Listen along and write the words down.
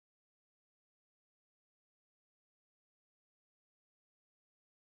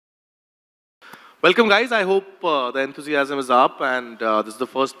Welcome, guys. I hope the enthusiasm is up, and this is the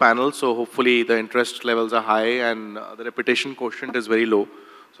first panel, so hopefully the interest levels are high and the repetition quotient is very low.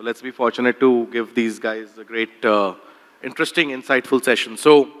 So let's be fortunate to give these guys a great, interesting, insightful session.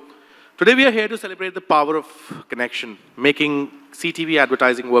 So today we are here to celebrate the power of connection, making CTV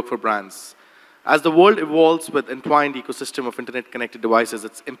advertising work for brands. As the world evolves with entwined ecosystem of internet-connected devices,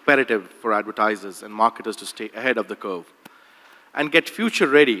 it's imperative for advertisers and marketers to stay ahead of the curve and get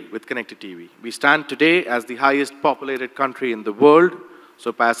future-ready with connected TV. We stand today as the highest populated country in the world,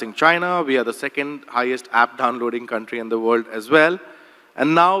 surpassing China. We are the second highest app downloading country in the world as well.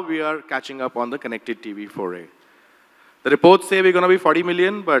 And now we are catching up on the connected TV foray. The reports say we're going to be 40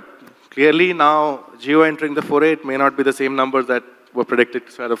 million, but clearly now, Jio entering the foray, it may not be the same numbers that were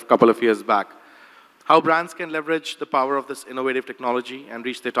predicted sort of a couple of years back. How brands can leverage the power of this innovative technology and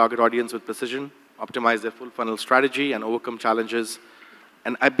reach their target audience with precision, optimize their full funnel strategy and overcome challenges,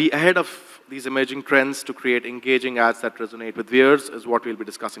 and be ahead of these emerging trends to create engaging ads that resonate with viewers is what we'll be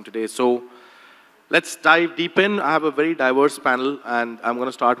discussing today. So let's dive deep in. I have a very diverse panel, and I'm going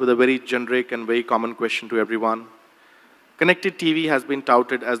to start with a very generic and very common question to everyone. Connected TV has been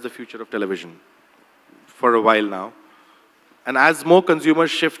touted as the future of television for a while now. And as more consumers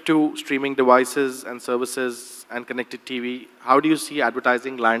shift to streaming devices and services and connected TV, how do you see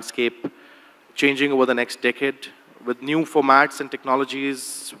advertising landscape changing over the next decade? With new formats and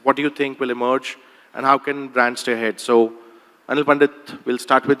technologies, what do you think will emerge, and how can brands stay ahead? So, Anil Pandit, we'll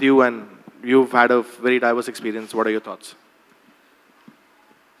start with you, and you've had a very diverse experience. What are your thoughts?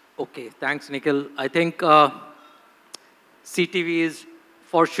 Okay, thanks, Nikhil. I think CTV is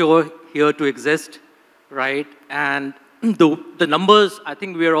for sure here to exist, right? And the numbers, I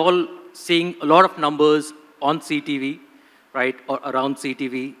think we are all seeing a lot of numbers on CTV, right, or around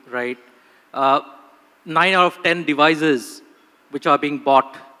CTV, right? 9 out of 10 devices which are being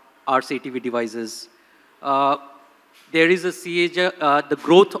bought are CTV devices. There is a CAGR, the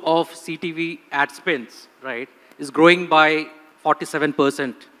growth of CTV ad spends, right, is growing by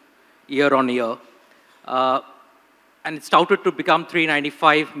 47% year on year. And it's touted to become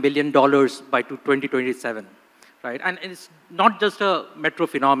 $395 million by 2027, right? And it's not just a metro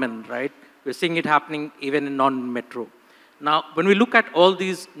phenomenon, right? We're seeing it happening even in non-metro. Now, when we look at all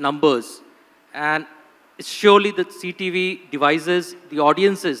these numbers, and it's surely the CTV devices, the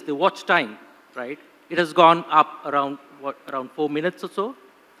audiences, the watch time, right? It has gone up around, what, around 4 minutes or so?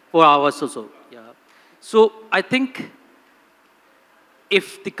 4 hours or so, yeah. So I think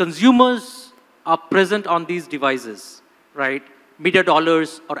if the consumers are present on these devices, right, media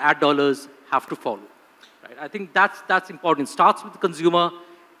dollars or ad dollars have to follow, right? I think that's important. It starts with the consumer,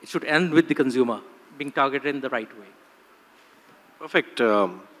 it should end with the consumer, being targeted in the right way. Perfect.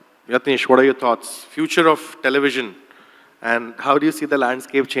 Yatnesh, what are your thoughts? Future of television, and how do you see the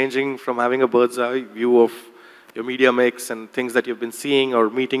landscape changing from having a bird's eye view of your media mix and things that you've been seeing or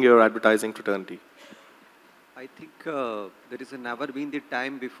meeting your advertising fraternity? I think there is never been the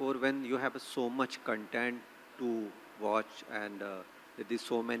time before when you have so much content to watch, and there is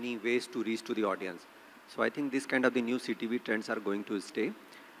so many ways to reach to the audience. So I think this kind of the new CTV trends are going to stay.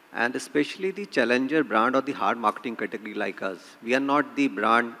 And especially the challenger brand or the hard marketing category like us. We are not the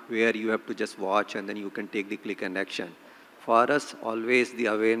brand where you have to just watch and then you can take the click and action. For us, always the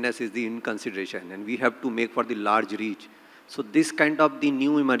awareness is the in consideration, and we have to make for the large reach. So this kind of the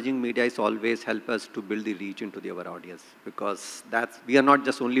new emerging media is always help us to build the reach into our audience, because we are not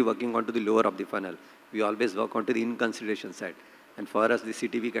just only working onto the lower of the funnel. We always work onto the in consideration side. And for us, the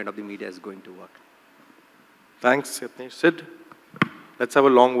CTV kind of the media is going to work. Thanks, Yatnesh. Sid? Let's have a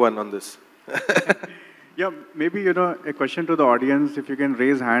long one on this. Yeah, maybe, a question to the audience, if you can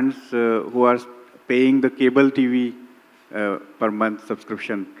raise hands who are paying the cable TV per month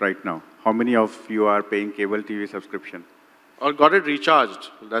subscription right now. How many of you are paying cable TV subscription? Or got it recharged.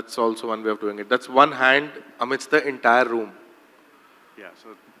 That's also one way of doing it. That's one hand amidst the entire room. Yeah, so,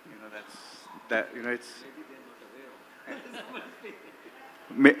 it's...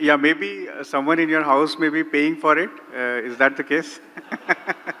 Yeah, maybe someone in your house may be paying for it. Is that the case?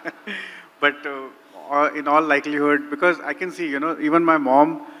 But in all likelihood, because I can see, even my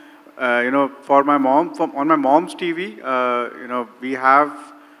mom, on my mom's TV, we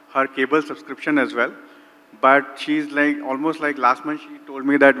have her cable subscription as well. But she's almost like last month, she told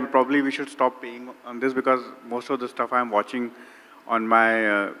me that we should stop paying on this, because most of the stuff I'm watching on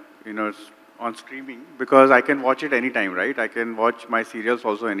my, on streaming, because I can watch it anytime, right? I can watch my serials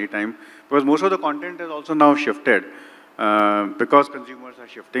also anytime, because most of the content is also now shifted, because consumers are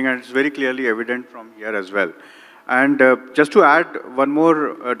shifting, and it's very clearly evident from here as well. And just to add one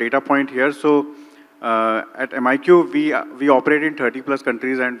more data point here, so At MIQ, we operate in 30 plus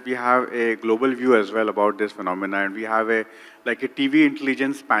countries, and we have a global view as well about this phenomena. And we have a TV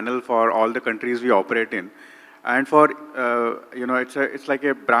intelligence panel for all the countries we operate in. And for it's like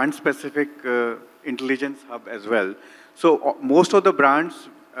a brand-specific intelligence hub as well. So most of the brands,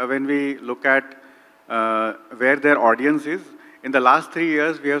 when we look at where their audience is, in the last 3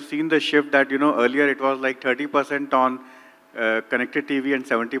 years, we have seen the shift that earlier it was like 30% on connected TV and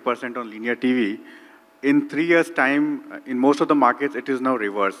 70% on linear TV. In 3 years' time, in most of the markets, it is now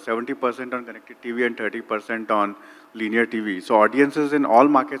reversed, 70% on connected TV and 30% on linear TV. So audiences in all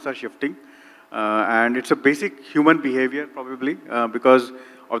markets are shifting. And it's a basic human behavior, probably, because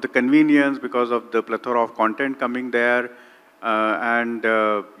of the convenience, because of the plethora of content coming there. Meaning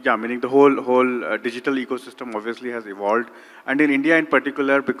the whole digital ecosystem obviously has evolved. And in India in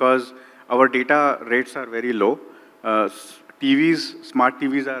particular, because our data rates are very low, smart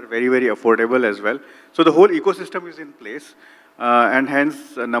TVs are very, very affordable as well. So the whole ecosystem is in place, and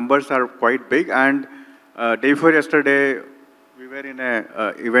hence numbers are quite big. And day before yesterday, we were in an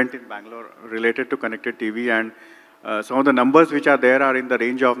event in Bangalore related to connected TV, and some of the numbers which are there are in the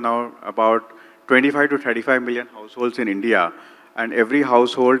range of now about 25 to 35 million households in India, and every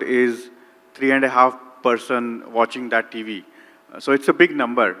household is 3.5 person watching that TV. So it's a big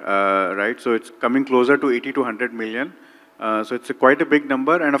number, right? So it's coming closer to 80 to 100 million. So it's quite a big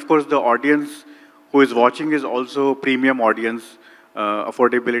number, and of course the audience who is watching is also premium audience.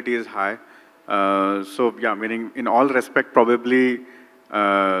 Affordability is high. So yeah, meaning in all respect, probably,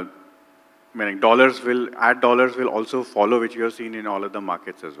 meaning ad dollars will also follow, which you have seen in all of the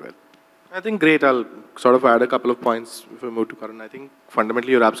markets as well. I think great. I'll sort of add a couple of points if we move to Karan. I think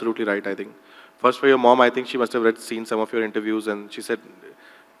fundamentally you're absolutely right. I think first for your mom, I think she must have seen some of your interviews, and she said,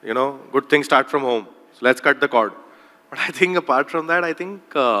 good things start from home. So let's cut the cord. But I think apart from that, I think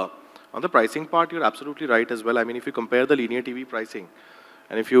on the pricing part, you're absolutely right as well. I mean, if you compare the linear TV pricing,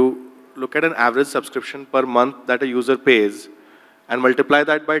 and if you look at an average subscription per month that a user pays, and multiply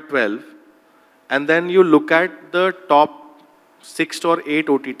that by 12, and then you look at the top 6 or 8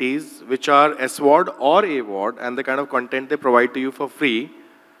 OTTs, which are SVOD or AVOD, and the kind of content they provide to you for free,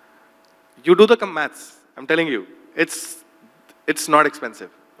 you do the maths. I'm telling you, it's not expensive,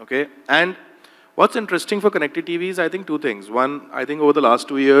 okay? And what's interesting for connected TV is, I think, 2 things. One, I think over the last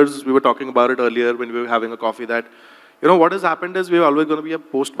 2 years, we were talking about it earlier when we were having a coffee, that what has happened is we're always going to be a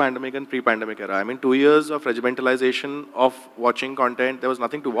post-pandemic and pre-pandemic era. I mean, 2 years of regimentalization of watching content, there was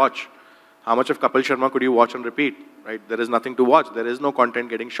nothing to watch. How much of Kapil Sharma could you watch and repeat, right? There is nothing to watch. There is no content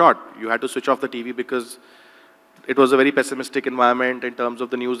getting shot. You had to switch off the TV because it was a very pessimistic environment in terms of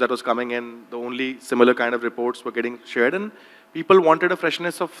the news that was coming in. The only similar kind of reports were getting shared, and people wanted a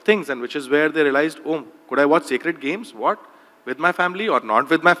freshness of things, and which is where they realized, oh, could I watch Sacred Games? What? With my family or not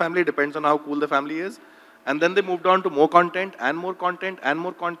with my family? Depends on how cool the family is. And then they moved on to more content and more content and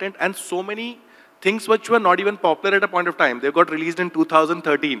more content, and so many things which were not even popular at a point of time. They got released in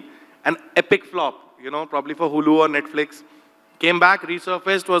 2013. An epic flop, probably for Hulu or Netflix. Came back,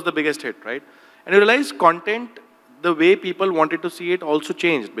 resurfaced, was the biggest hit, right? And you realize content, the way people wanted to see it also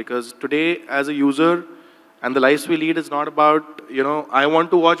changed, because today as a user and the lives we lead is not about, I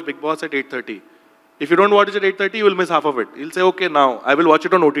want to watch Big Boss at 8:30. If you don't watch it at 8:30, you will miss half of it. You'll say, okay, now I will watch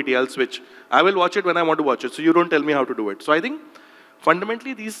it on OTT, I'll switch. I will watch it when I want to watch it, so you don't tell me how to do it. So I think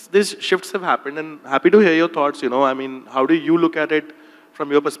fundamentally these shifts have happened, and happy to hear your thoughts, I mean, how do you look at it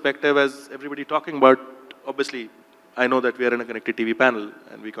from your perspective as everybody talking about? Obviously, I know that we are in a connected TV panel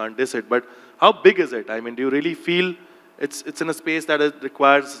and we can't diss it, but how big is it? I mean, do you really feel it's in a space that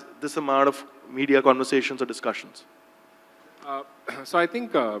requires this amount of media conversations or discussions? So I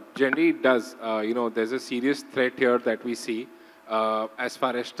think generally it does. There's a serious threat here that we see as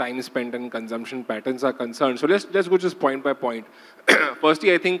far as time spent and consumption patterns are concerned. So let's go just point by point.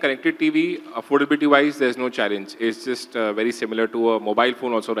 Firstly, I think connected TV, affordability-wise, there's no challenge. It's just very similar to a mobile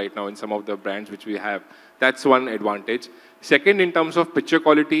phone also right now in some of the brands which we have. That's one advantage. Second, in terms of picture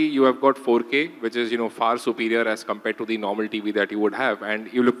quality, you have got 4K, which is far superior as compared to the normal TV that you would have. And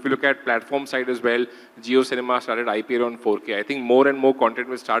if you look at platform side as well, Jio Cinema started IPL on 4K. I think more and more content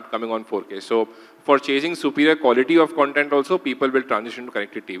will start coming on 4K. So for chasing superior quality of content also, people will transition to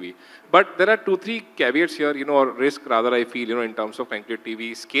connected TV. But there are 2-3 caveats here, or risk rather, I feel, in terms of connected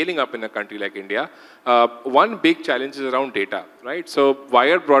TV scaling up in a country like India. One big challenge is around data, right? So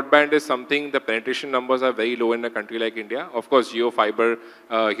wired broadband is something, the penetration numbers are very low in a country like India. Of course, Jio Fiber,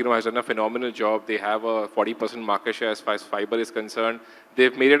 has done a phenomenal job. They have a 40% market share as far as fiber is concerned.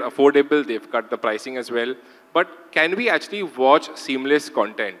 They've made it affordable. They've cut the pricing as well. But can we actually watch seamless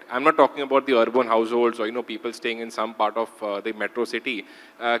content? I'm not talking about the urban households or people staying in some part of the metro city.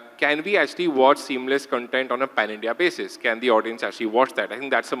 Can we actually watch seamless content on a pan-India basis? Can the audience actually watch that? I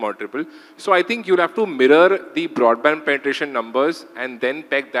think that's a multiple. So I think you'll have to mirror the broadband penetration numbers and then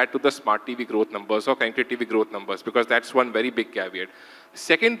peg that to the smart TV growth numbers or connected TV growth numbers, because that's one very big caveat.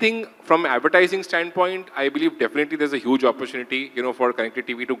 Second thing, from advertising standpoint, I believe definitely there's a huge opportunity, for connected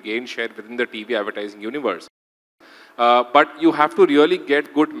TV to gain share within the TV advertising universe. But you have to really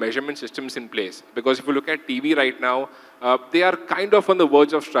get good measurement systems in place, because if you look at TV right now, they are kind of on the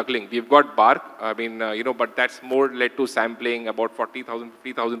verge of struggling. We've got Bark, but that's more led to sampling, about 40,000,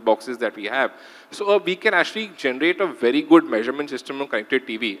 50,000 boxes that we have. So we can actually generate a very good measurement system on connected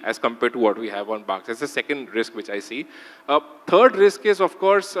TV as compared to what we have on Bark. That's the second risk which I see. Third risk is, of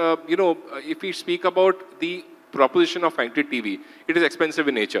course, if we speak about the proposition of connected TV, it is expensive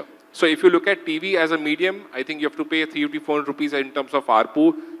in nature. So if you look at TV as a medium, I think you have to pay 300 to 400 rupees in terms of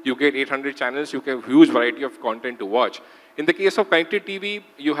ARPU. You get 800 channels, you get a huge variety of content to watch. In the case of connected TV,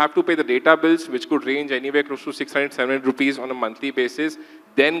 you have to pay the data bills, which could range anywhere close to 600, 700 rupees on a monthly basis.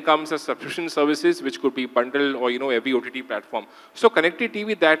 Then comes the subscription services, which could be bundled or, every OTT platform. So connected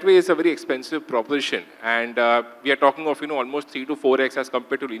TV that way is a very expensive proposition. And we are talking of, almost 3 to 4x as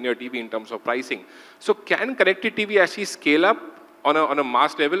compared to linear TV in terms of pricing. So can connected TV actually scale up on a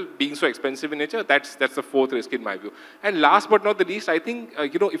mass level, being so expensive in nature? That's the fourth risk in my view. And last but not the least, I think,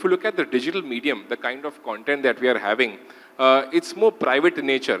 if you look at the digital medium, the kind of content that we are having, it's more private in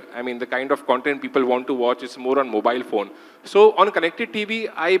nature. I mean, the kind of content people want to watch is more on mobile phone. So on connected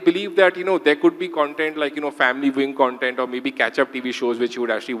TV, I believe that, there could be content like, family viewing content or maybe catch-up TV shows which you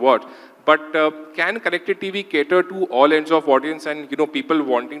would actually watch. But can connected TV cater to all ends of audience and, people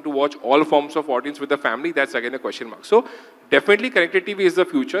wanting to watch all forms of audience with the family? That's again a question mark. So definitely connected TV is the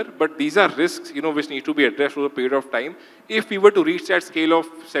future, but these are risks, which need to be addressed over a period of time if we were to reach that scale of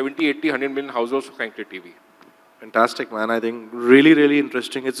 70, 80, 100 million households for connected TV. Fantastic, man. I think really, really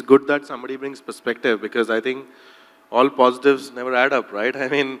interesting. It's good that somebody brings perspective, because I think all positives never add up, right? I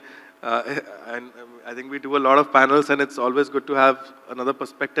mean, and I think we do a lot of panels and it's always good to have another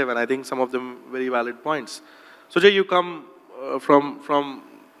perspective, and I think some of them very valid points. Sujay, you come from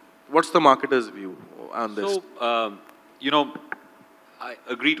what's the marketer's view on this? So, I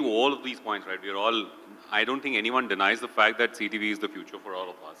agree to all of these points, right? I don't think anyone denies the fact that CTV is the future for all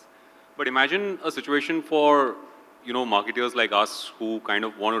of us. But imagine a situation for, marketers like us who kind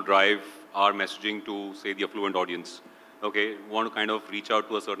of want to drive our messaging to, say, the affluent audience. Okay, want to kind of reach out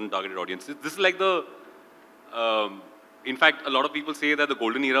to a certain targeted audience. This is like in fact, a lot of people say that the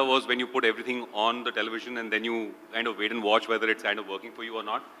golden era was when you put everything on the television and then you kind of wait and watch whether it's kind of working for you or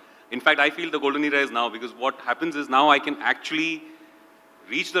not. In fact, I feel the golden era is now, because what happens is now I can actually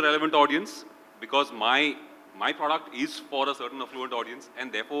reach the relevant audience because my product is for a certain affluent audience,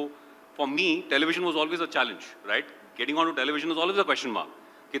 and therefore, for me, television was always a challenge, right? Getting onto television was always a question mark.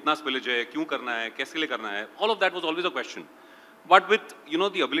 Kitna spillage hai, kyun karna hai, kaise liye karna hai? All of that was always a question. But with,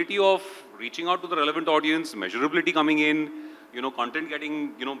 the ability of reaching out to the relevant audience, measurability coming in, content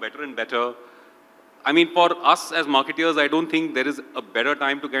getting, better and better. I mean, for us as marketers, I don't think there is a better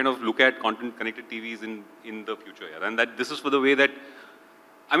time to kind of look at content connected TVs in the future. Yeah? And that this is for the way that,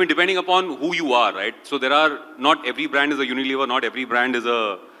 I mean, depending upon who you are, right? So not every brand is a Unilever, not every brand is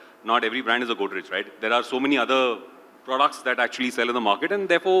a Godrej, right? There are so many other products that actually sell in the market, and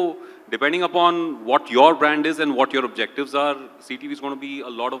therefore, depending upon what your brand is and what your objectives are, CTV is going to be a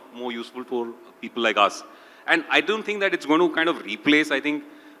lot of more useful for people like us. And I don't think that it's going to kind of replace, I think,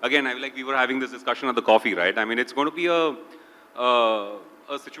 again, like we were having this discussion at the coffee, right? I mean, it's going to be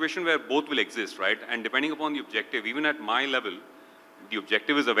a situation where both will exist, right? And depending upon the objective, even at my level, the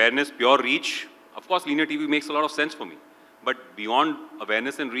objective is awareness, pure reach. Of course, linear TV makes a lot of sense for me. But beyond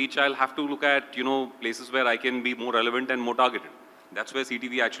awareness and reach, I'll have to look at, places where I can be more relevant and more targeted. That's where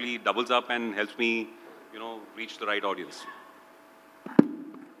CTV actually doubles up and helps me, reach the right audience.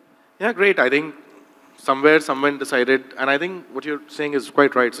 Yeah, great. I think someone decided, and I think what you're saying is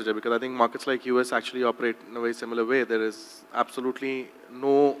quite right, Sujay, because I think markets like US actually operate in a very similar way. There is absolutely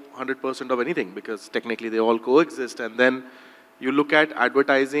no 100% of anything, because technically they all coexist, and then you look at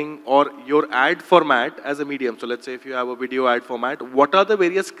advertising or your ad format as a medium. So let's say if you have a video ad format, what are the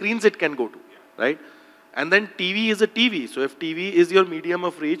various screens it can go to, right? And then TV is a TV. So if TV is your medium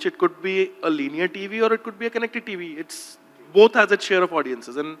of reach, it could be a linear TV or it could be a connected TV. It's both has its share of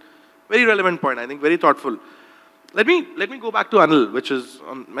audiences, and very relevant point, I think, very thoughtful. Let me go back to Anil, which is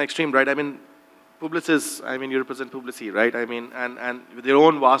on my extreme right. I mean, Publicis, I mean, you represent Publicis, right? I mean, and with your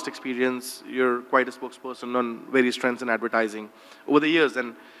own vast experience, you're quite a spokesperson on various trends in advertising over the years.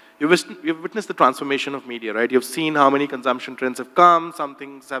 And, you've witnessed the transformation of media, right? You've seen how many consumption trends have come, some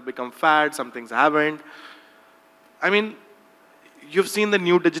things have become fad, some things haven't. I mean, you've seen the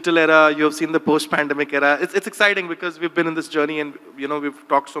new digital era, you've seen the post-pandemic era. It's exciting because we've been in this journey and we've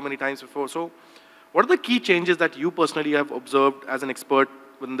talked so many times before. So what are the key changes that you personally have observed as an expert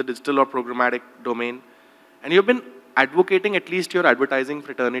within the digital or programmatic domain? And you've been advocating at least your advertising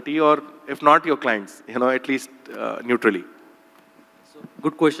fraternity, or if not your clients, at least neutrally. So,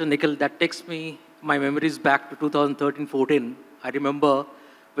 good question, Nikhil. That takes my memories back to 2013-14. I remember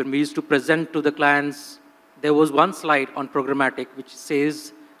when we used to present to the clients, there was one slide on programmatic which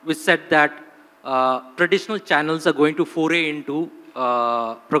said that traditional channels are going to foray into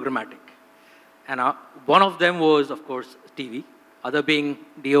programmatic. And one of them was, of course, TV, other being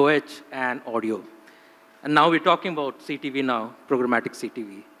DOH and audio. And now we're talking about CTV now, programmatic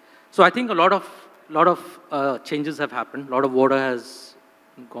CTV. So I think a lot of changes have happened. A lot of water has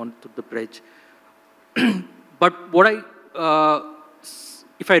gone through the bridge. But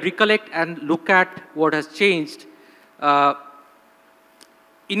if I recollect and look at what has changed,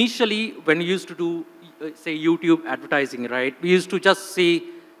 initially when we used to do, say, YouTube advertising, right, we used to just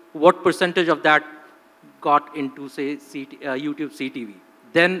see what percentage of that got into, say, YouTube CTV.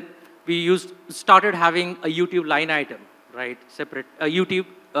 Then we started having a YouTube line item, right, separate, a YouTube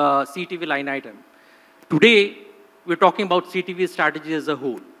CTV line item. Today, we're talking about CTV strategy as a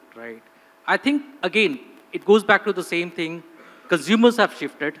whole, right? I think, again, it goes back to the same thing. Consumers have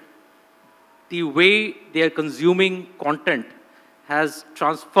shifted. The way they are consuming content has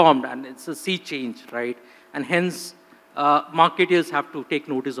transformed, and it's a sea change, right? And hence, marketers have to take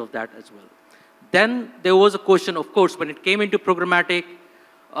notice of that as well. Then there was a question, of course, when it came into programmatic,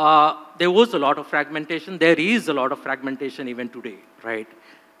 there was a lot of fragmentation. There is a lot of fragmentation even today, right?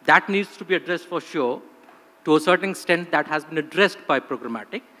 That needs to be addressed for sure. To a certain extent, that has been addressed by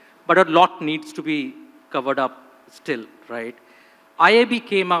programmatic, but a lot needs to be covered up still, right? IAB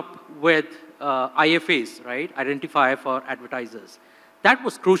came up with IFAs, right? Identifier for advertisers. That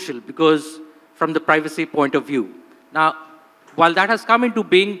was crucial because from the privacy point of view. Now, while that has come into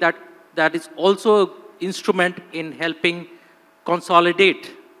being, that is also an instrument in helping consolidate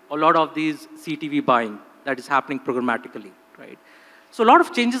a lot of these CTV buying that is happening programmatically, right? So a lot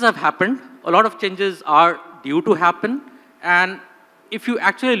of changes have happened. A lot of changes are due to happen. And if you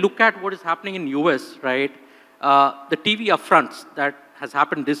actually look at what is happening in US, right, the TV upfronts that has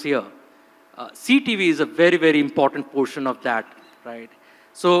happened this year, CTV is a very, very important portion of that, right?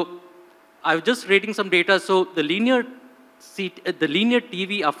 So I was just reading some data. So the linear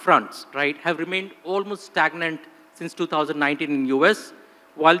TV upfronts, right, have remained almost stagnant since 2019 in US,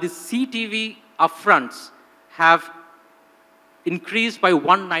 while the CTV upfronts have increased by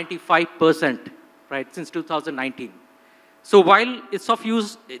 195%, right, since 2019. So while it's of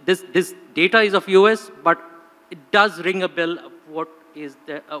use, this data is of US, but it does ring a bell of what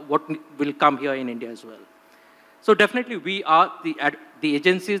will come here in India as well. So definitely we are, the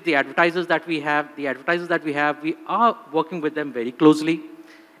agencies, the advertisers that we have, we are working with them very closely.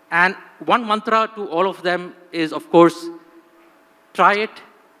 And one mantra to all of them is, of course, try it,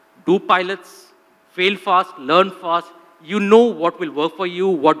 do pilots, fail fast, learn fast. You know what will work for you,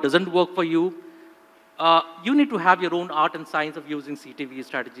 what doesn't work for you. You need to have your own art and science of using CTV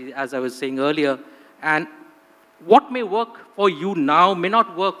strategy, as I was saying earlier. And what may work for you now may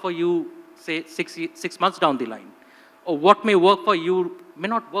not work for you, say, 6 months down the line. Or what may work for you may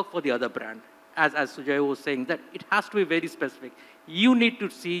not work for the other brand. As Sujay was saying, that it has to be very specific. You need to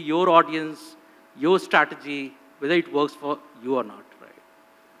see your audience, your strategy, whether it works for you or not, right?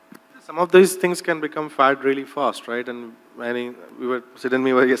 Some of these things can become fad really fast, right? And I mean, Sid and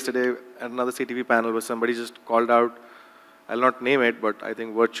me were yesterday at another CTV panel where somebody just called out, I'll not name it, but I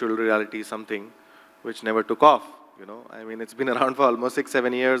think virtual reality is something which never took off, I mean, it's been around for almost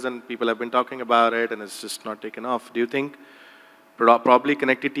 6-7 years and people have been talking about it and it's just not taken off. Do you think probably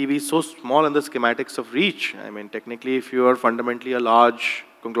connected TV is so small in the schematics of reach? I mean, technically, if you are fundamentally a large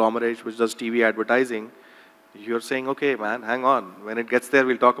conglomerate which does TV advertising, you're saying, okay, man, hang on. When it gets there,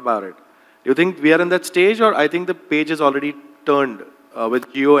 we'll talk about it. Do you think we are in that stage, or I think the page is already turned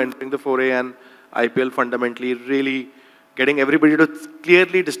with Geo entering the foray and IPL fundamentally really getting everybody to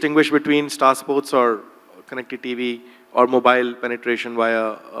clearly distinguish between Star Sports or connected TV or mobile penetration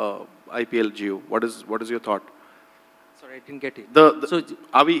via IPL Geo? What is your thought? Sorry, I didn't get it. So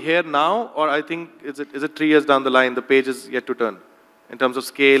are we here now, or I think is it 3 years down the line, the page is yet to turn in terms of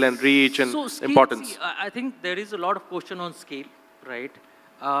scale and reach and scale, importance? See, I think there is a lot of question on scale, right?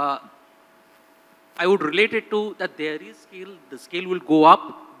 I would relate it to that there is scale, the scale will go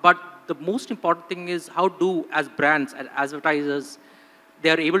up, but the most important thing is how do, as brands and advertisers, they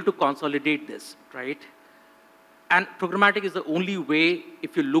are able to consolidate this, right? And programmatic is the only way,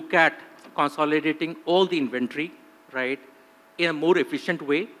 if you look at consolidating all the inventory, right, in a more efficient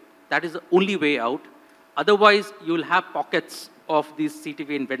way, that is the only way out. Otherwise, you will have pockets of this CTV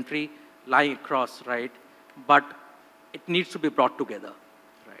inventory lying across, right? But it needs to be brought together,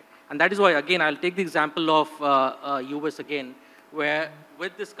 right? And that is why, again, I'll take the example of US again, where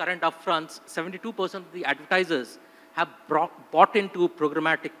with this current upfronts, 72% of the advertisers have bought into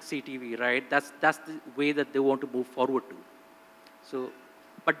programmatic CTV, right? That's the way that they want to move forward to. So,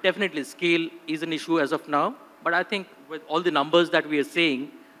 but definitely scale is an issue as of now. But I think with all the numbers that we are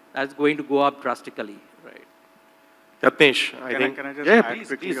seeing, that's going to go up drastically, right? Yatnesh, Can I just yeah, add please,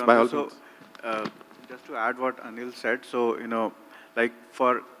 quickly please, on by all this? So, just to add what Anil said, so, like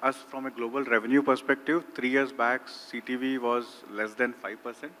for us from a global revenue perspective, 3 years back, CTV was less than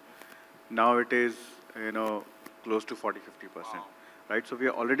 5%. Now it is, close to 40-50%, right? So we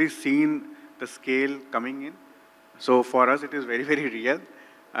are already seen the scale coming in. So for us, it is very, very real.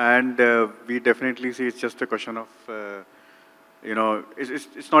 And we definitely see it's just a question of,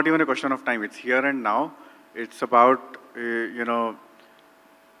 it's not even a question of time. It's here and now. It's about,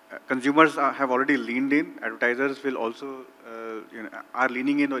 consumers have already leaned in. Advertisers will also, are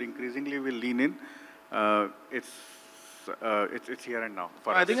leaning in or increasingly will lean in. It's here and now.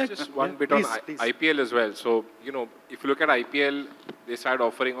 For I us. think just one bit on IPL as well. So, if you look at IPL, they started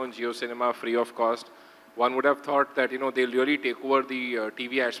offering on Jio Cinema free of cost. One would have thought that, they'll really take over the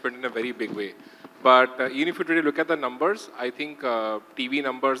TV ad spend in a very big way. But even if you really look at the numbers, I think TV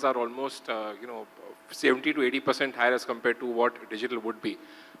numbers are almost, 70 to 80% higher as compared to what digital would be.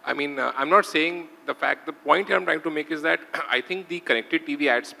 I mean, I'm not saying the point I'm trying to make is that I think the connected TV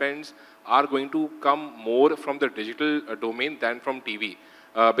ad spends are going to come more from the digital domain than from TV.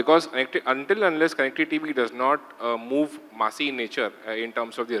 Because until unless connected TV does not move massy in nature in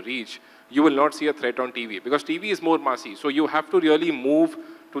terms of their reach, you will not see a threat on TV. Because TV is more massy. So you have to really move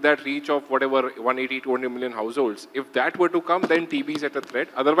to that reach of whatever 180, 200 million households. If that were to come, then TV is at a threat.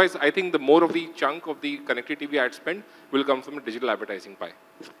 Otherwise, I think the more of the chunk of the connected TV ad spend will come from a digital advertising pie.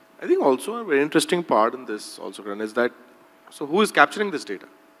 I think also a very interesting part in this also, Karan, is that, so who is capturing this data,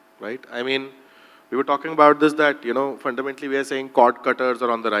 right? I mean, we were talking about this that, fundamentally we are saying cord cutters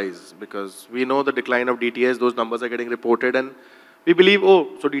are on the rise because we know the decline of DTH, those numbers are getting reported and we believe,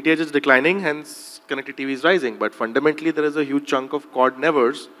 so DTH is declining, hence connected TV is rising. But fundamentally there is a huge chunk of cord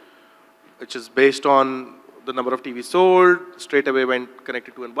nevers, which is based on the number of TVs sold, straight away went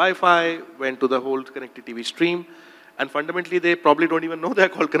connected to an Wi-Fi, went to the whole connected TV stream. And fundamentally they probably don't even know they're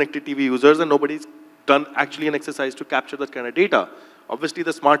called connected TV users and nobody's done actually an exercise to capture that kind of data. Obviously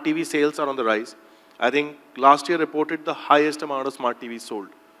the smart TV sales are on the rise. I think last year reported the highest amount of smart TVs sold.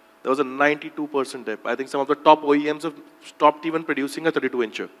 There was a 92% dip. I think some of the top OEMs have stopped even producing a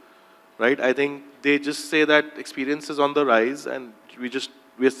 32-incher, right? I think they just say that experience is on the rise and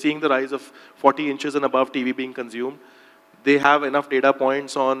we are seeing the rise of 40 inches and above TV being consumed. They have enough data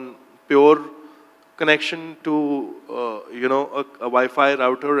points on pure connection to, a Wi-Fi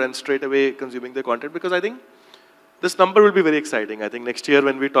router and straight away consuming the content because I think this number will be very exciting. I think next year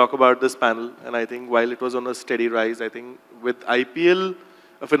when we talk about this panel, and I think while it was on a steady rise, I think with IPL,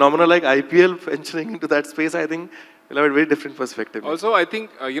 a phenomenon like IPL venturing into that space, I think we'll have a very different perspective. Also, I think,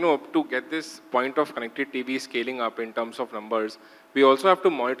 to get this point of connected TV scaling up in terms of numbers, we also have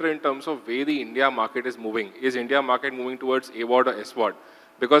to monitor in terms of where the India market is moving. Is India market moving towards AVOD or SVOD?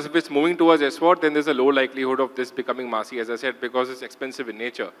 Because if it's moving towards SVOD, then there's a low likelihood of this becoming massy, as I said, because it's expensive in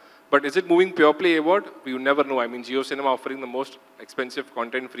nature. But is it moving pure play AVOD? We never know. I mean, Jio Cinema offering the most expensive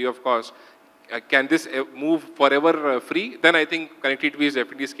content free of cost. Can this move forever free? Then I think connectivity is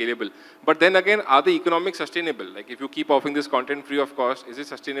definitely scalable. But then again, are the economics sustainable? Like if you keep offering this content free of cost, is it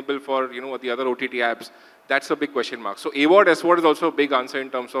sustainable for the other OTT apps? That's a big question mark. So AVOD, SVOD is also a big answer in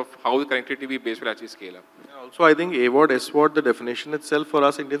terms of how the connectivity base will actually scale up. Yeah, also, I think AVOD, SVOD, the definition itself for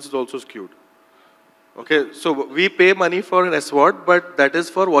us Indians is also skewed. Okay, so we pay money for an SVOD, but that is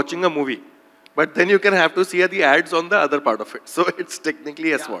for watching a movie. But then you can have to see the ads on the other part of it. So it's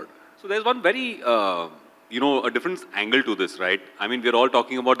technically SVOD. So there's one very, a different angle to this, right? I mean, we're all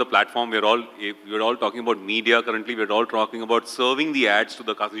talking about the platform. We're all talking about media currently. We're all talking about serving the ads to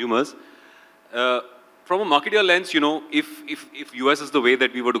the consumers. From a marketer lens, if US is the way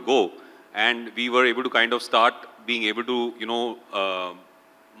that we were to go, and we were able to kind of start being able to,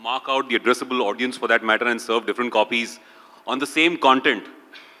 mark out the addressable audience for that matter and serve different copies on the same content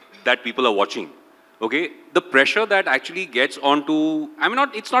that people are watching. Okay, the pressure that actually gets onto,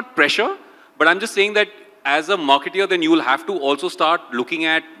 it's not pressure, but I'm just saying that as a marketer, then you will have to also start looking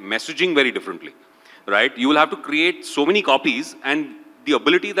at messaging very differently, right? You will have to create so many copies, and the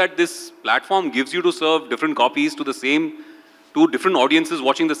ability that this platform gives you to serve different copies to different audiences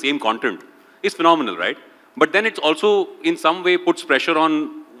watching the same content is phenomenal, right? But then it's also in some way puts pressure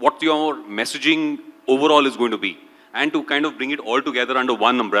on what your messaging overall is going to be and to kind of bring it all together under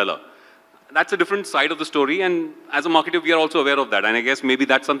one umbrella. That's a different side of the story, and as a marketer, we are also aware of that, and I guess maybe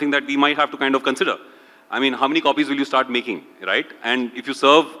that's something that we might have to kind of consider. I mean, how many copies will you start making, right? And if you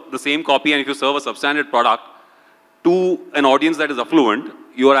serve the same copy and if you serve a substandard product to an audience that is affluent,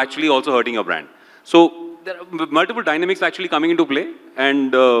 you are actually also hurting your brand. So there are multiple dynamics actually coming into play,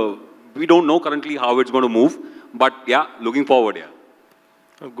 and we don't know currently how it's going to move, but yeah, looking forward,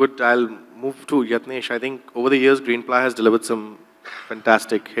 yeah. Good, I'll move to Yatnesh. I think over the years, Greenply has delivered some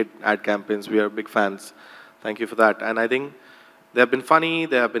fantastic hit ad campaigns. We are big fans. Thank you for that. And I think they have been funny,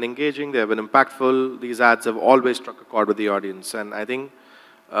 they have been engaging, they have been impactful. These ads have always struck a chord with the audience. And I think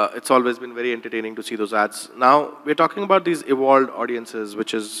it's always been very entertaining to see those ads. Now, we're talking about these evolved audiences,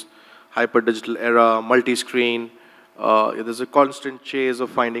 which is hyper-digital era, multi-screen. There's a constant chase of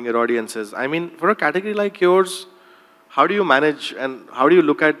finding your audiences. I mean, for a category like yours, how do you manage and how do you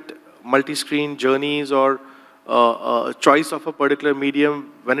look at multi-screen journeys or choice of a particular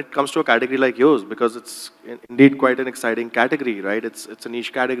medium when it comes to a category like yours? Because it's indeed quite an exciting category, right? It's a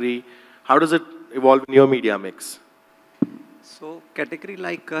niche category. How does it evolve in your media mix? So category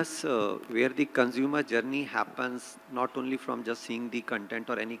like us, where the consumer journey happens not only from just seeing the content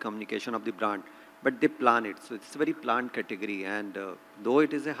or any communication of the brand, but they plan it. So it's a very planned category, and though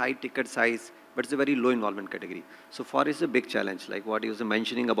it is a high ticket size, but it's a very low involvement category. So for us, it's a big challenge, like what you were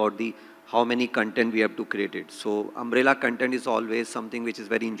mentioning about the how many content we have to create it. So umbrella content is always something which is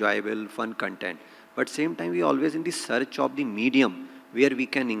very enjoyable, fun content. But same time, we always in the search of the medium where we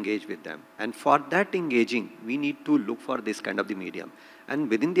can engage with them. And for that engaging, we need to look for this kind of the medium. And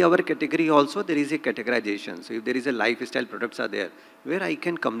within our category also, there is a categorization. So if there is a lifestyle products are there, where I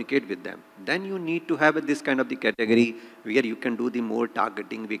can communicate with them, then you need to have this kind of the category where you can do the more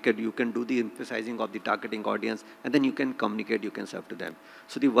targeting, you can do the emphasizing of the targeting audience, and then you can communicate, you can serve to them.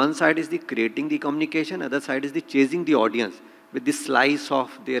 So the one side is the creating the communication, other side is the chasing the audience with the slice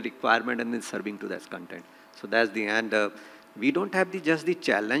of their requirement and then serving to that content. So that's the end. We don't have just the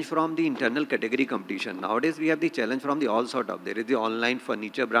challenge from the internal category competition. Nowadays, we have the challenge from the all sort of. There is the online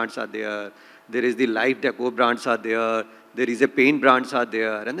furniture brands are there. There is the life decor brands are there. There is a paint brands are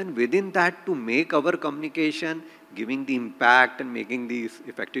there. And then within that, to make our communication, giving the impact and making the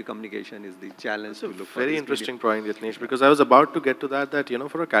effective communication is the challenge. That's a very interesting point, Yatnesh, because I was about to get to that, you know,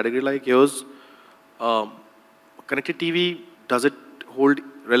 for a category like yours, connected TV, does it hold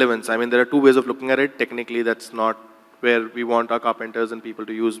relevance? I mean, there are two ways of looking at it. Technically, that's not where we want our carpenters and people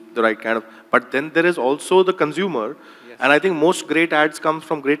to use the right kind of, but then there is also the consumer, yes. And I think most great ads come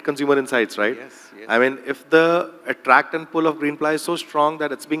from great consumer insights, right? Yes, yes. I mean, if the attract and pull of Greenply is so strong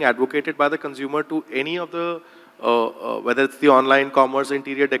that it's being advocated by the consumer to any of the, whether it's the online commerce,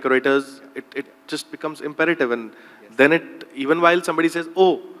 interior decorators, it just becomes imperative. And yes. Then it, even while somebody says,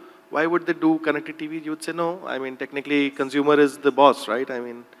 oh, why would they do connected TV? You would say, no, I mean, technically consumer is the boss, right? I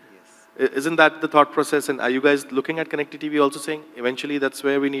mean, isn't that the thought process? And are you guys looking at connected TV also saying eventually that's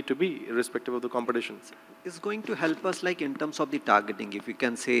where we need to be, irrespective of the competition? It's going to help us like in terms of the targeting. If we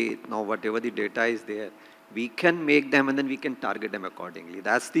can say now whatever the data is there, we can make them and then we can target them accordingly.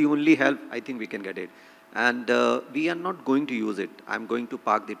 That's the only help I think we can get it. And we are not going to use it. I'm going to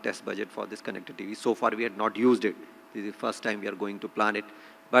park the test budget for this connected TV. So far we had not used it. This is the first time we are going to plan it.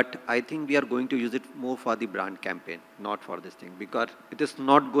 But I think we are going to use it more for the brand campaign, not for this thing. Because it is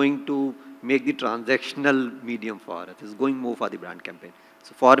not going to make the transactional medium for us. It's going more for the brand campaign.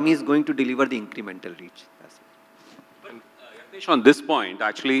 So for me, it's going to deliver the incremental reach. That's it. But Yatnesh, on this point,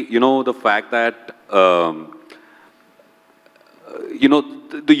 actually, you know, the fact that, you know,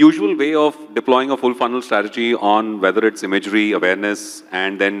 the usual way of deploying a full funnel strategy on whether it's imagery, awareness,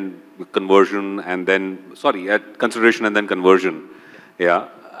 and then conversion, and then, consideration and then conversion. Yeah.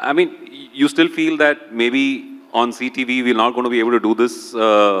 I mean, you still feel that maybe on CTV, we're not going to be able to do this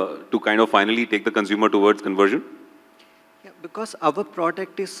to kind of finally take the consumer towards conversion? Yeah, because our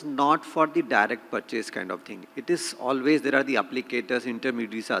product is not for the direct purchase kind of thing. It is always, there are the applicators,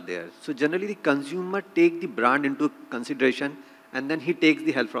 intermediaries are there. So generally, the consumer take the brand into consideration and then he takes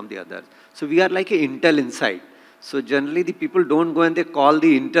the help from the others. So we are like an Intel inside. So generally, the people don't go and they call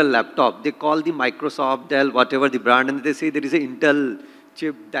the Intel laptop. They call the Microsoft, Dell, whatever the brand, and they say there is an Intel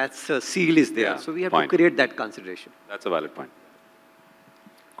chip, that's seal is there. Yeah, so we have to create that consideration. That's a valid point.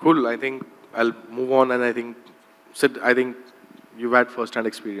 Cool. I think I'll move on, and I think, Sid, I think you've had first-hand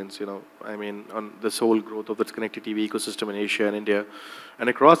experience, you know, I mean, on this whole growth of the connected TV ecosystem in Asia and India, and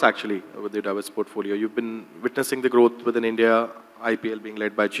across actually with the Dabhade's portfolio. You've been witnessing the growth within India. IPL being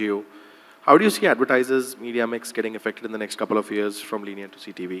led by Jio. How do you see advertisers' media mix getting affected in the next couple of years from linear to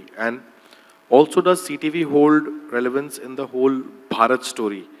CTV? And also, does CTV hold relevance in the whole Bharat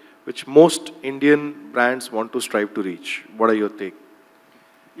story, which most Indian brands want to strive to reach? What are your take?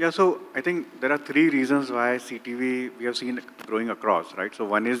 Yeah, so I think there are three reasons why CTV we have seen growing across, right? So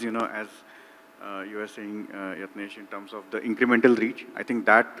one is, as you were saying, Yatnesh, in terms of the incremental reach. I think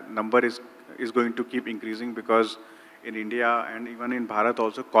that number is going to keep increasing because in India and even in Bharat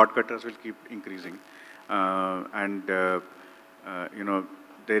also, cord cutters will keep increasing.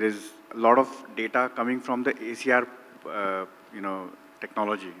 There is a lot of data coming from the ACR,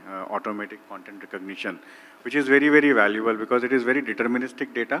 technology, automatic content recognition, which is very, very valuable because it is very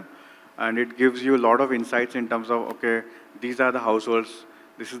deterministic data and it gives you a lot of insights in terms of, okay, these are the households,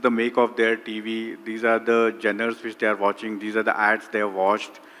 this is the make of their TV, these are the genres which they are watching, these are the ads they have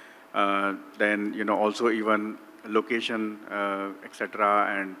watched, then, also even location, etc.,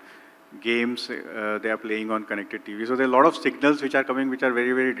 and games they are playing on connected TV. So there are a lot of signals which are coming which are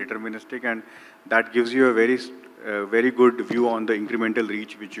very, very deterministic, and that gives you a very good view on the incremental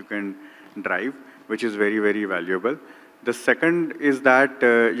reach which you can drive, which is very, very valuable. The second is that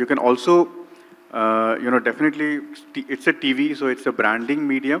you can also, definitely it's a TV, so it's a branding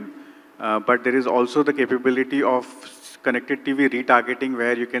medium, but there is also the capability of connected TV retargeting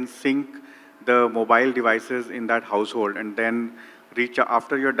where you can sync the mobile devices in that household and then reach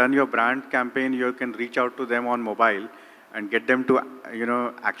after you're done your brand campaign, you can reach out to them on mobile and get them to,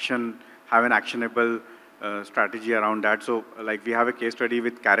 have an actionable strategy around that. So like we have a case study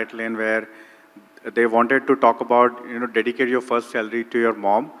with Carrot Lane where they wanted to talk about, dedicate your first salary to your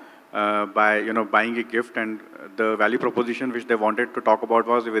mom by, buying a gift, and the value proposition which they wanted to talk about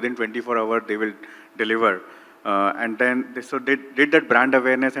was within 24 hours they will deliver. And then they did that brand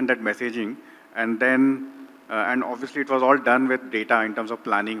awareness and that messaging, and then and obviously it was all done with data in terms of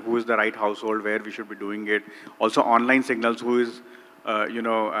planning, who is the right household, where we should be doing it. Also online signals, who is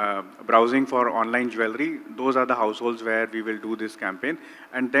browsing for online jewelry, those are the households where we will do this campaign,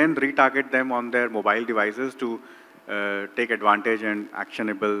 and then retarget them on their mobile devices to take advantage and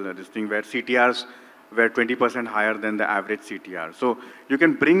actionable this thing where CTRs were 20% higher than the average CTR. So you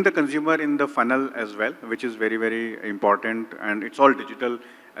can bring the consumer in the funnel as well, which is very, very important, and it's all digital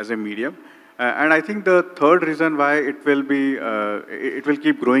as a medium. And I think the third reason why it will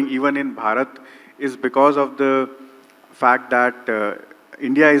keep growing even in Bharat is because of the fact that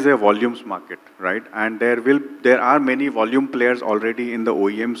India is a volumes market, right? And there are many volume players already in the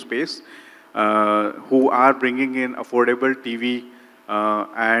OEM space who are bringing in affordable TV,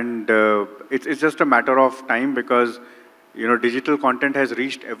 and it's just a matter of time because digital content has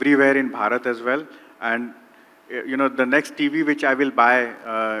reached everywhere in Bharat as well, and the next TV which I will buy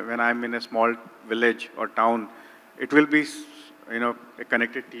when I'm in a small village or town, it will be, a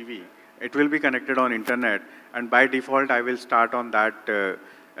connected TV. It will be connected on internet, and by default, I will start on that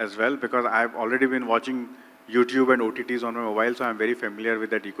as well because I've already been watching YouTube and OTTs on my mobile, so I'm very familiar with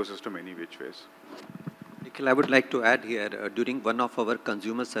that ecosystem any which ways. Nikhil, I would like to add here, during one of our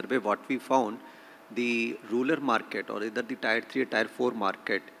consumer survey, what we found, the rural market or either the tier 3 or tier 4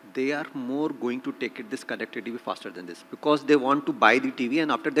 market, they are more going to take this connected TV faster than this because they want to buy the TV and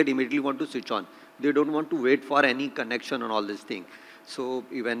after that immediately want to switch on. They don't want to wait for any connection and all this thing. So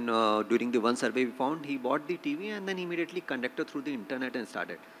even during the one survey we found, he bought the TV and then immediately connected through the internet and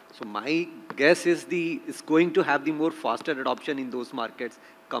started. So my guess is it's going to have the more faster adoption in those markets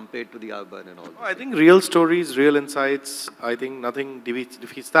compared to the urban and all. I think real stories, real insights, I think nothing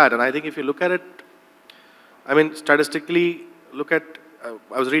defeats that. And I think if you look at it, I mean, statistically, look at,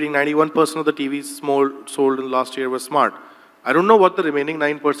 I was reading 91% of the TVs sold in last year were smart. I don't know what the remaining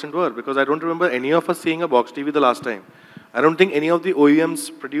 9% were because I don't remember any of us seeing a box TV the last time. I don't think any of the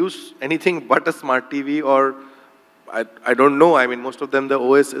OEMs produce anything but a smart TV, or I don't know. I mean, most of them, the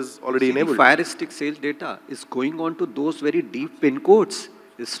OS is already enabled. The Fire Stick sales data is going on to those very deep pin codes.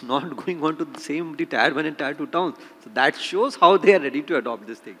 It's not going on to the same the tier 1 and tier 2 towns. So that shows how they are ready to adopt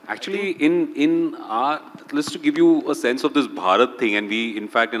this thing. Actually, in our, let's to give you a sense of this Bharat thing, and we, in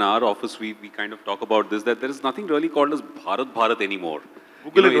fact, in our office, we kind of talk about this, that there is nothing really called as Bharat anymore.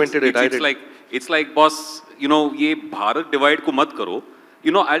 Google invented it. It's like, boss, ye Bharat divide ko mat karo.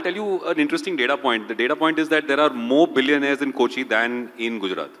 I'll tell you an interesting data point. The data point is that there are more billionaires in Kochi than in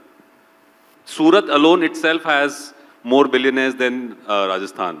Gujarat. Surat alone itself has more billionaires than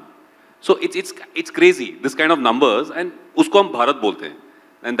Rajasthan. So it's crazy, this kind of numbers, and usko hum Bharat bolte hain.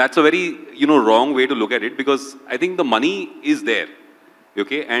 And that's a very, wrong way to look at it because I think the money is there,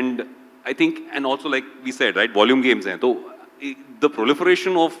 okay? And I think, and also like we said, right, volume games hain. So the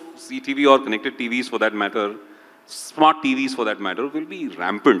proliferation of CTV or connected TVs for that matter smart TVs for that matter will be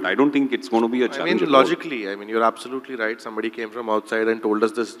rampant. I don't think it's going to be a challenge. I mean, logically, I mean, you're absolutely right. Somebody came from outside and told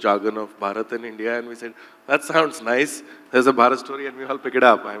us this jargon of Bharat and India, and we said, that sounds nice. There's a Bharat story, and we all pick it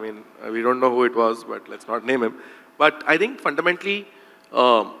up. I mean, we don't know who it was, but let's not name him. But I think fundamentally,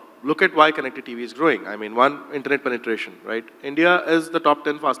 look at why connected TV is growing. I mean, one, internet penetration, right? India is the top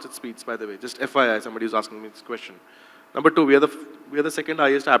 10 fastest speeds, by the way. Just FYI, somebody was asking me this question. Number two, we are the second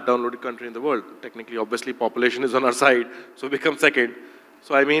highest app downloaded country in the world. Technically, obviously, population is on our side, so we become second.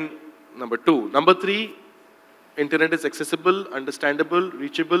 So I mean, number two. Number three, internet is accessible, understandable,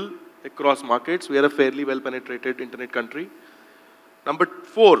 reachable across markets. We are a fairly well-penetrated internet country. Number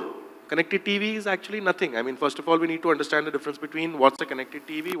four, connected TV is actually nothing. I mean, first of all, we need to understand the difference between what's a connected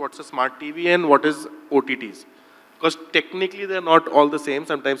TV, what's a smart TV, and what is OTTs. Because technically, they're not all the same.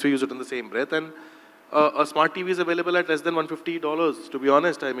 Sometimes we use it in the same breath. And a smart TV is available at less than $150, to be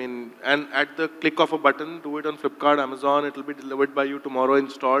honest. I mean, and at the click of a button, do it on Flipkart, Amazon, it will be delivered by you tomorrow,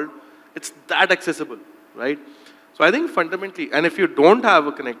 installed. It's that accessible, right? So I think fundamentally, and if you don't have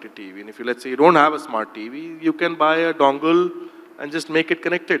a connected TV, and if you, let's say you don't have a smart TV, you can buy a dongle and just make it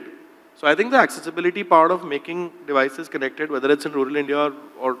connected. So I think the accessibility part of making devices connected, whether it's in rural India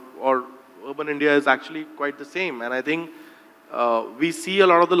or urban India, is actually quite the same. And I think we see a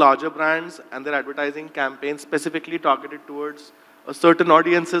lot of the larger brands and their advertising campaigns specifically targeted towards a certain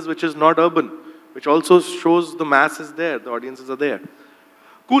audiences which is not urban, which also shows the mass is there, the audiences are there.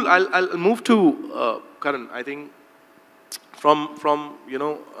 Cool, I'll move to Karan. I think from you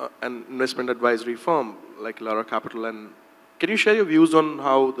know, an investment advisory firm like Elara Capital, and can you share your views on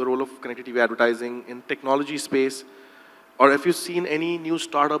how the role of connected TV advertising in technology space, or have you seen any new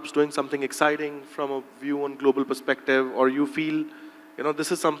startups doing something exciting from a view on global perspective, or you feel, you know,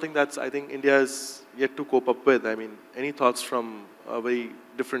 this is something that's, I think, India is yet to cope up with? I mean, any thoughts from a very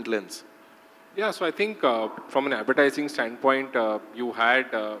different lens? Yeah, so I think from an advertising standpoint, you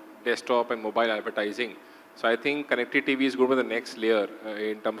had desktop and mobile advertising. So I think connected TV is going to be the next layer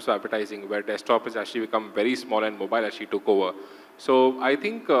in terms of advertising, where desktop has actually become very small and mobile actually took over. So I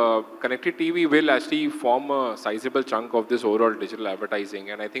think connected TV will actually form a sizable chunk of this overall digital advertising,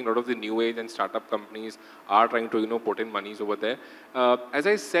 and I think a lot of the new age and startup companies are trying to, you know, put in monies over there. As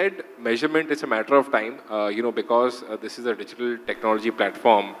I said, measurement is a matter of time, you know, because this is a digital technology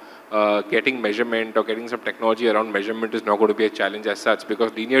platform. Getting measurement or getting some technology around measurement is not going to be a challenge as such,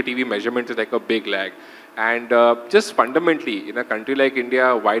 because linear TV measurement is like a big lag. And just fundamentally, in a country like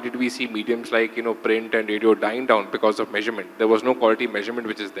India, why did we see mediums like, you know, print and radio dying down? Because of measurement. There was no quality measurement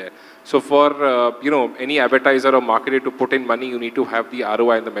which is there. So for, you know, any advertiser or marketer to put in money, you need to have the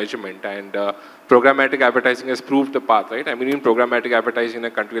ROI and the measurement. And programmatic advertising has proved the path, right? I mean, in programmatic advertising in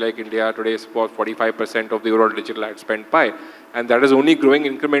a country like India today is about 45% of the overall digital ad spend pie. And that is only growing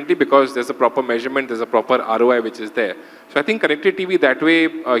incrementally because there's a proper measurement, there's a proper ROI which is there. So I think connected TV that way,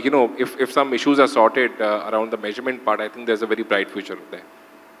 you know, if some issues are sorted around the measurement part, I think there's a very bright future there.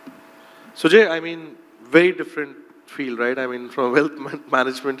 Sujay, I mean, very different field, right? I mean, from a wealth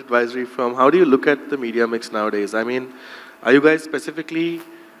management advisory firm, how do you look at the media mix nowadays? I mean, are you guys specifically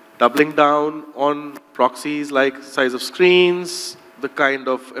doubling down on proxies like size of screens, the kind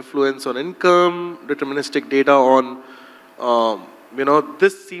of affluence on income, deterministic data on you know,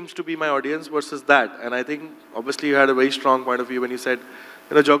 this seems to be my audience versus that. And I think, obviously, you had a very strong point of view when you said,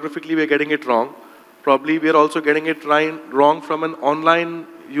 you know, geographically, we're getting it wrong. Probably, we're also getting it wrong from an online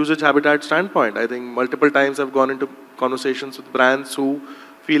usage habitat standpoint. I think multiple times I've gone into conversations with brands who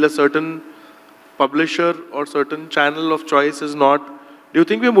feel a certain publisher or certain channel of choice is not. Do you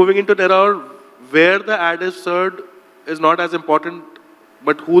think we're moving into an era where the ad is served is not as important,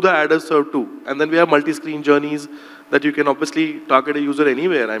 but who the ad is served to? And then we have multi-screen journeys that you can obviously target a user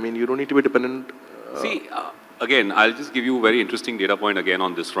anywhere. I mean, you don't need to be dependent. See, again, I'll just give you a very interesting data point again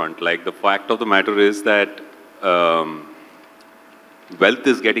on this front. Like, the fact of the matter is that wealth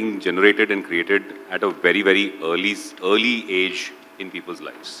is getting generated and created at a very, very early age in people's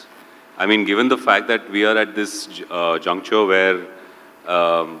lives. I mean, given the fact that we are at this juncture where,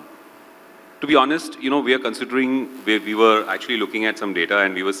 to be honest, you know, we are considering, we were actually looking at some data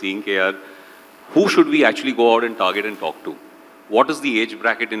and we were seeing KR, who should we actually go out and target and talk to? What is the age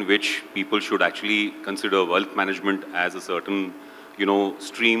bracket in which people should actually consider wealth management as a certain, you know,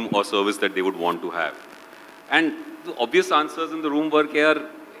 stream or service that they would want to have? And the obvious answers in the room were KR,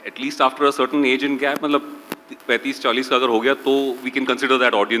 at least after a certain age and gap, 35-40 ka agar ho gaya, to we can consider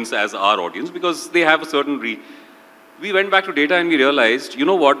that audience as our audience because they have a certain reach. We went back to data and we realized, you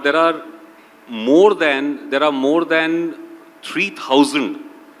know what, there are more than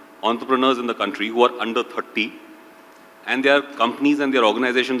 3,000 entrepreneurs in the country who are under 30, and their companies and their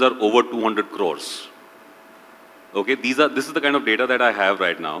organizations are over 200 crores. Okay, this is the kind of data that I have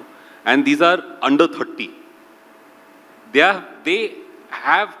right now. And these are under 30. They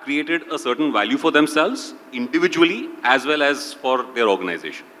have created a certain value for themselves individually as well as for their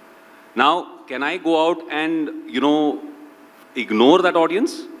organization. Now, can I go out and, ignore that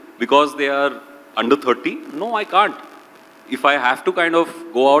audience because they are under 30? No, I can't. If I have to kind of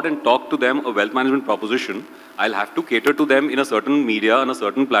go out and talk to them a wealth management proposition, I'll have to cater to them in a certain media, on a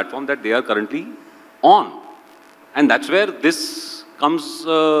certain platform that they are currently on. And that's where this comes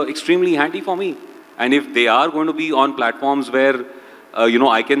extremely handy for me. And if they are going to be on platforms where,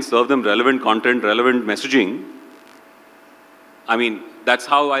 I can serve them relevant content, relevant messaging, I mean, that's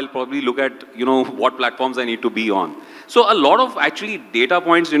how I'll probably look at, what platforms I need to be on. So a lot of actually data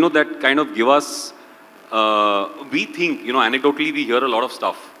points, that kind of give us, we think, anecdotally we hear a lot of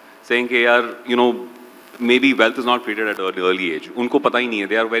stuff saying, maybe wealth is not created at an early age. Unko pata hi nahi hai.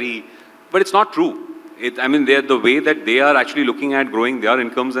 They are very, but it's not true. The way that they are actually looking at growing their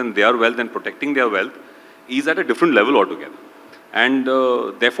incomes and their wealth and protecting their wealth is at a different level altogether. And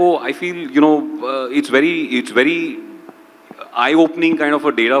therefore, I feel, it's very eye-opening kind of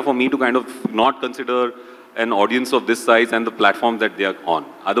a data for me to kind of not consider an audience of this size and the platform that they are on.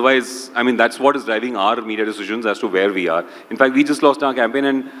 Otherwise, that's what is driving our media decisions as to where we are. In fact, we just lost our campaign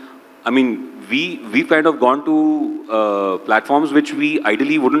and, we've kind of gone to platforms which we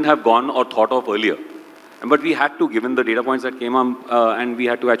ideally wouldn't have gone or thought of earlier. But we had to, given the data points that came up, and we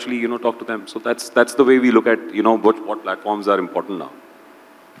had to actually, talk to them. So that's the way we look at, what platforms are important now.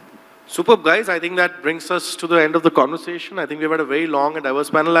 Superb, guys. I think that brings us to the end of the conversation. I think we've had a very long and diverse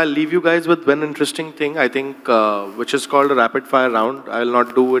panel. I'll leave you guys with one interesting thing, I think, which is called a rapid fire round. I will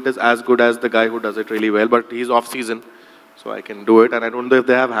not do it as good as the guy who does it really well, but he's off season, so I can do it. And I don't know if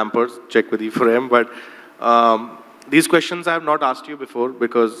they have hampers. Check with you for him. But these questions I have not asked you before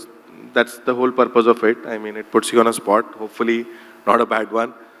because that's the whole purpose of it. It puts you on a spot, hopefully not a bad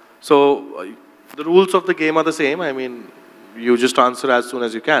one. So the rules of the game are the same. You just answer as soon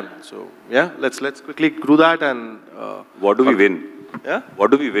as you can. So yeah, let's quickly do that. And what do we win? Yeah?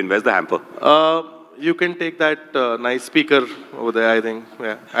 What do we win? Where's the hamper? You can take that nice speaker over there, I think.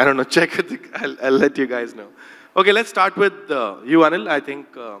 Yeah, I don't know. Check it. I'll let you guys know. Okay, let's start with you, Anil. I think,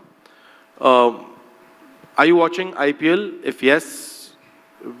 are you watching IPL? If yes,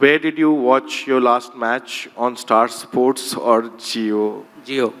 where did you watch your last match? On Star Sports or Jio?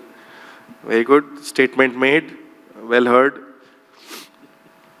 Jio. Very good. Statement made. Well heard.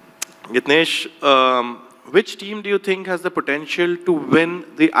 Yatnesh, which team do you think has the potential to win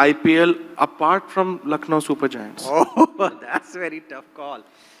the IPL apart from Lucknow Super Giants? Oh, that's a very tough call.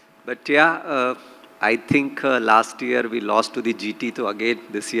 But yeah, I think last year we lost to the GT. So again,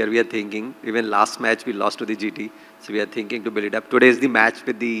 this year we are thinking, even last match we lost to the GT. So we are thinking to build it up. Today is the match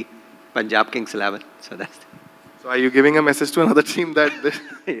with the Punjab Kings 11. So that's. So are you giving a message to another team that?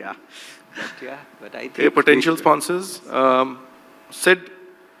 Yeah. But I think potential sponsors. Sid,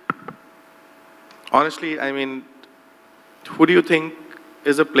 honestly, who do you think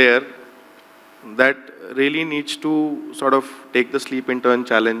is a player that really needs to sort of take the sleep in turn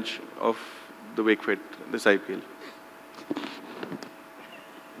challenge of the Wakefit, this IPL?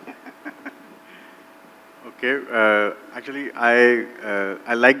 Okay, actually,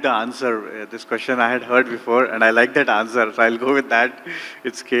 I like the answer. This question I had heard before, and I like that answer, so I'll go with that.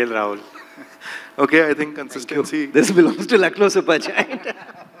 It's KL Rahul. Okay, I think consistency. This belongs to Lucknow Super Giant.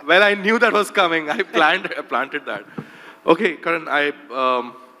 Well, I knew that was coming. I planted that. Okay, Karan, I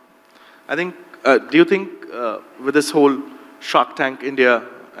think, do you think with this whole Shark Tank India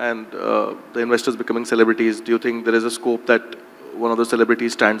and the investors becoming celebrities, do you think there is a scope that one of the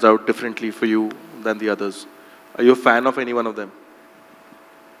celebrities stands out differently for you than the others? Are you a fan of any one of them?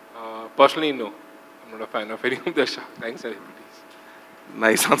 Personally, no. I'm not a fan of any of the Shark Tank celebrities.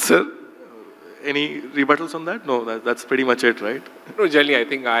 Nice answer. Any rebuttals on that? No, that's pretty much it, right? No, generally, I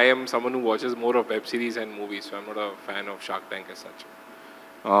think I am someone who watches more of web series and movies, so I'm not a fan of Shark Tank as such.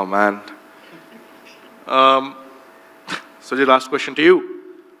 Oh, man. Sujay, last question to you.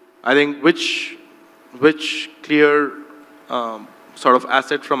 I think which clear sort of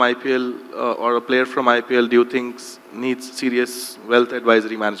asset from IPL or a player from IPL do you think needs serious wealth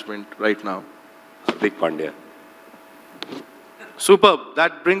advisory management right now? Big Pandey. Superb.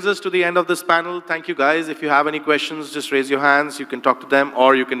 That brings us to the end of this panel. Thank you, guys. If you have any questions, just raise your hands. You can talk to them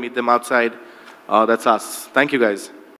or you can meet them outside. That's us. Thank you, guys.